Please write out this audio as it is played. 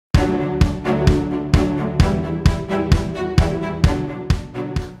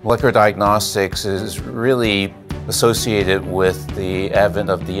Molecular diagnostics is really associated with the advent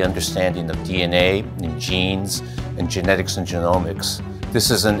of the understanding of DNA and genes and genetics and genomics. This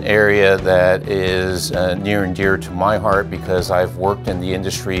is an area that is near and dear to my heart because I've worked in the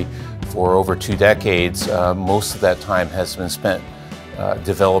industry for over 2 decades. Most of that time has been spent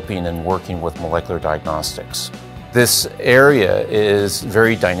developing and working with molecular diagnostics. This area is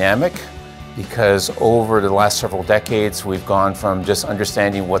very dynamic because over the last several decades we've gone from just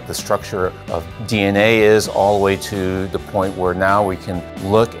understanding what the structure of DNA is all the way to the point where now we can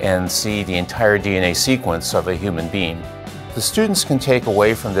look and see the entire DNA sequence of a human being. The students can take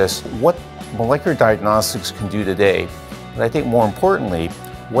away from this what molecular diagnostics can do today, but I think more importantly,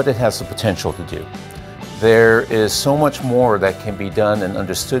 what it has the potential to do. There is so much more that can be done and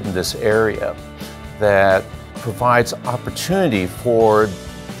understood in this area that provides opportunity for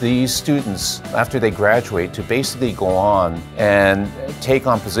these students, after they graduate, to basically go on and take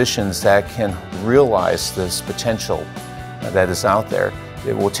on positions that can realize this potential that is out there.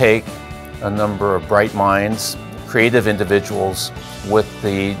 It will take a number of bright minds, creative individuals with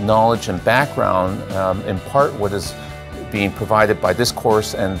the knowledge and background, impart what is being provided by this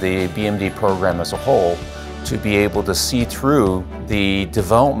course and the BMD program as a whole, to be able to see through the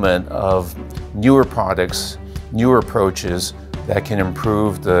development of newer products, newer approaches that can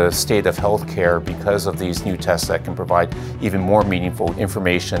improve the state of healthcare because of these new tests that can provide even more meaningful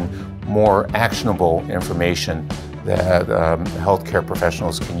information, more actionable information that healthcare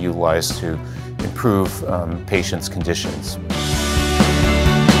professionals can utilize to improve patients' conditions.